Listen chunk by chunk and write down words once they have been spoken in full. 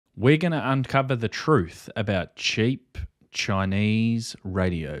we're going to uncover the truth about cheap Chinese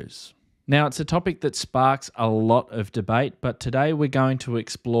radios. Now, it's a topic that sparks a lot of debate, but today we're going to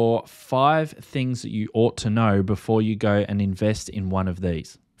explore 5 things that you ought to know before you go and invest in one of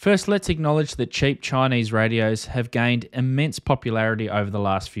these. First, let's acknowledge that cheap Chinese radios have gained immense popularity over the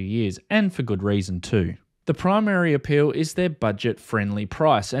last few years, and for good reason too. The primary appeal is their budget-friendly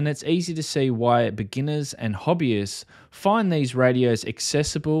price, and it's easy to see why beginners and hobbyists find these radios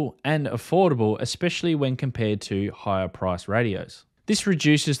accessible and affordable, especially when compared to higher-priced radios. This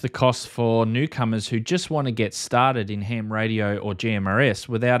reduces the costs for newcomers who just want to get started in ham radio or GMRS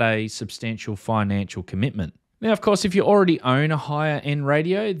without a substantial financial commitment. Now, of course, if you already own a higher-end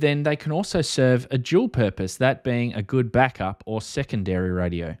radio, then they can also serve a dual purpose, that being a good backup or secondary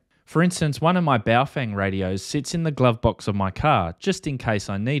radio. For instance, one of my Baofeng radios sits in the glove box of my car, just in case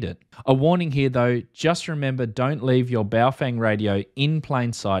I need it. A warning here though, just remember, don't leave your Baofeng radio in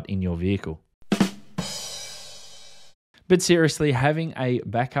plain sight in your vehicle. But seriously, having a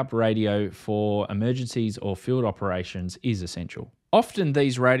backup radio for emergencies or field operations is essential. Often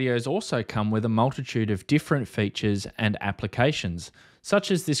these radios also come with a multitude of different features and applications,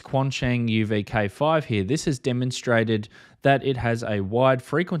 such as this Quansheng UV-5R here. This has demonstrated that it has a wide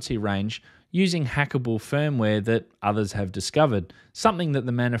frequency range using hackable firmware that others have discovered, something that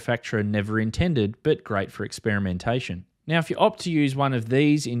the manufacturer never intended, but great for experimentation. Now, if you opt to use one of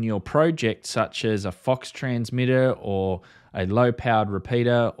these in your project, such as a Fox transmitter or a low-powered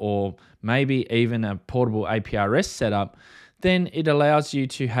repeater, or maybe even a portable APRS setup, then it allows you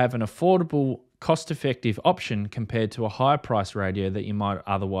to have an affordable, cost-effective option compared to a higher-priced radio that you might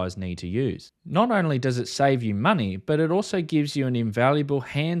otherwise need to use. Not only does it save you money, but it also gives you an invaluable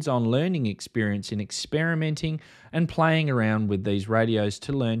hands-on learning experience in experimenting and playing around with these radios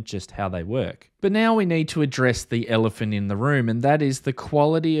to learn just how they work. But now we need to address the elephant in the room, and that is the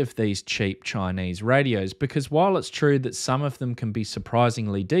quality of these cheap Chinese radios, because while it's true that some of them can be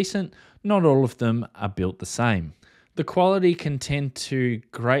surprisingly decent, not all of them are built the same. The quality can tend to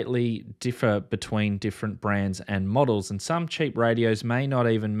greatly differ between different brands and models, and some cheap radios may not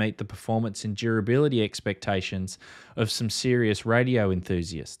even meet the performance and durability expectations of some serious radio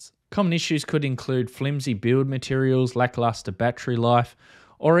enthusiasts. Common issues could include flimsy build materials, lackluster battery life,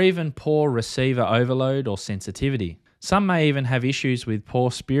 or even poor receiver overload or sensitivity. Some may even have issues with poor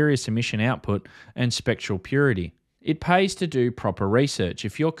spurious emission output and spectral purity. It pays to do proper research.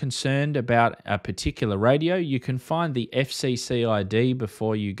 If you're concerned about a particular radio, you can find the FCC ID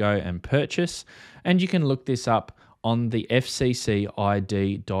before you go and purchase, and you can look this up on the fccid.io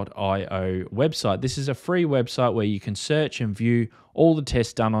website. This is a free website where you can search and view all the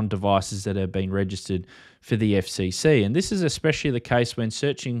tests done on devices that have been registered for the FCC. And this is especially the case when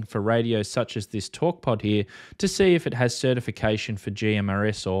searching for radios such as this TalkPod here to see if it has certification for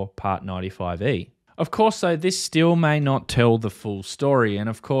GMRS or Part 95E. Of course, though, this still may not tell the full story, and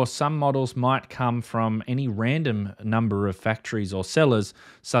of course some models might come from any random number of factories or sellers,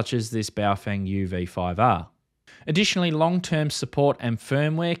 such as this Baofeng UV-5R. Additionally, long-term support and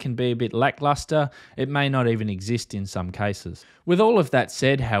firmware can be a bit lackluster. It may not even exist in some cases. With all of that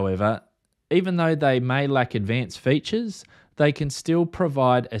said, however, even though they may lack advanced features, they can still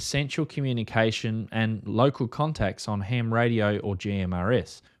provide essential communication and local contacts on ham radio or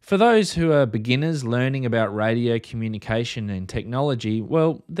GMRS. For those who are beginners learning about radio communication and technology,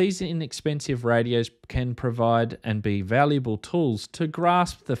 well, these inexpensive radios can provide and be valuable tools to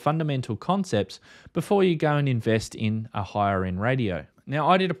grasp the fundamental concepts before you go and invest in a higher end radio. Now,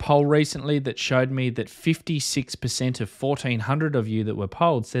 I did a poll recently that showed me that 56% of 1,400 of you that were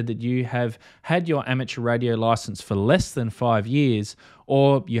polled said that you have had your amateur radio license for less than 5 years,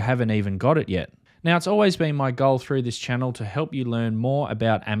 or you haven't even got it yet. Now, it's always been my goal through this channel to help you learn more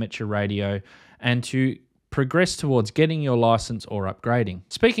about amateur radio and to progress towards getting your license or upgrading.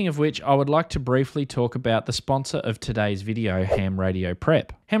 Speaking of which, I would like to briefly talk about the sponsor of today's video, Ham Radio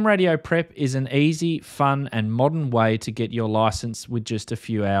Prep. Ham Radio Prep is an easy, fun, and modern way to get your license with just a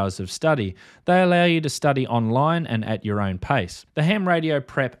few hours of study. They allow you to study online and at your own pace. The Ham Radio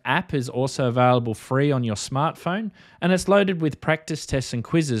Prep app is also available free on your smartphone, and it's loaded with practice tests and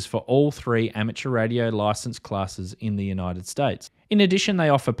quizzes for all 3 amateur radio license classes in the United States. In addition, they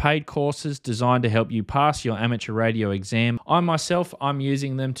offer paid courses designed to help you pass your amateur radio exam. I'm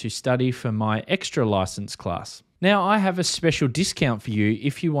using them to study for my extra license class. Now, I have a special discount for you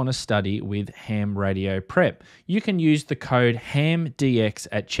if you want to study with Ham Radio Prep. You can use the code HAMDX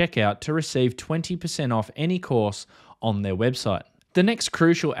at checkout to receive 20% off any course on their website. The next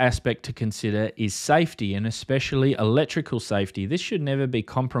crucial aspect to consider is safety, and especially electrical safety. This should never be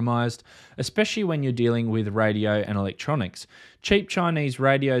compromised, especially when you're dealing with radio and electronics. Cheap Chinese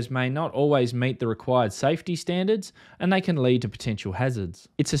radios may not always meet the required safety standards, and they can lead to potential hazards.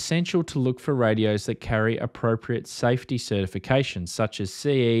 It's essential to look for radios that carry appropriate safety certifications, such as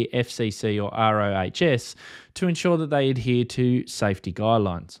CE, FCC, or RoHS, to ensure that they adhere to safety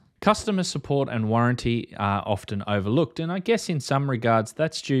guidelines. Customer support and warranty are often overlooked, and I guess in some regards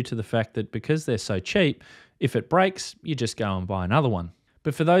that's due to the fact that because they're so cheap, if it breaks, you just go and buy another one.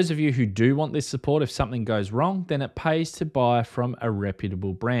 But for those of you who do want this support if something goes wrong, then it pays to buy from a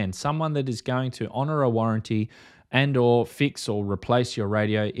reputable brand, someone that is going to honour a warranty and or fix or replace your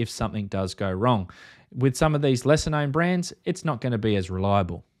radio if something does go wrong. With some of these lesser known brands, it's not going to be as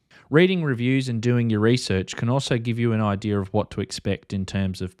reliable. Reading reviews and doing your research can also give you an idea of what to expect in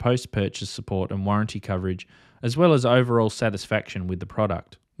terms of post-purchase support and warranty coverage, as well as overall satisfaction with the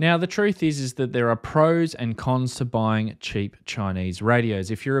product. Now, the truth is that there are pros and cons to buying cheap Chinese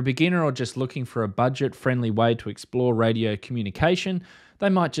radios. If you're a beginner or just looking for a budget-friendly way to explore radio communication, they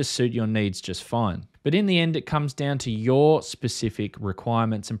might just suit your needs just fine. But in the end, it comes down to your specific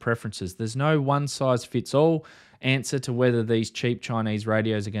requirements and preferences. There's no one-size-fits-all answer to whether these cheap Chinese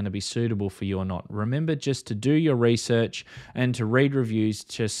radios are going to be suitable for you or not. Remember just to do your research and to read reviews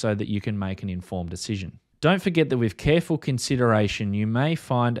just so that you can make an informed decision. Don't forget that with careful consideration, you may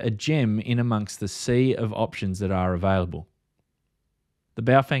find a gem in amongst the sea of options that are available. The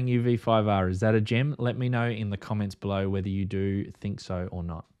Baofeng UV-5R, is that a gem? Let me know in the comments below whether you do think so or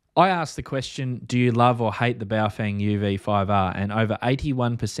not. I asked the question, do you love or hate the Baofeng UV-5R? And over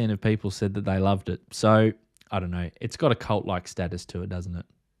 81% of people said that they loved it. So, I don't know, it's got a cult-like status to it, doesn't it?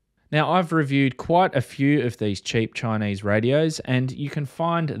 Now, I've reviewed quite a few of these cheap Chinese radios, and you can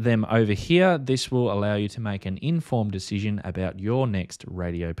find them over here. This will allow you to make an informed decision about your next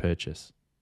radio purchase.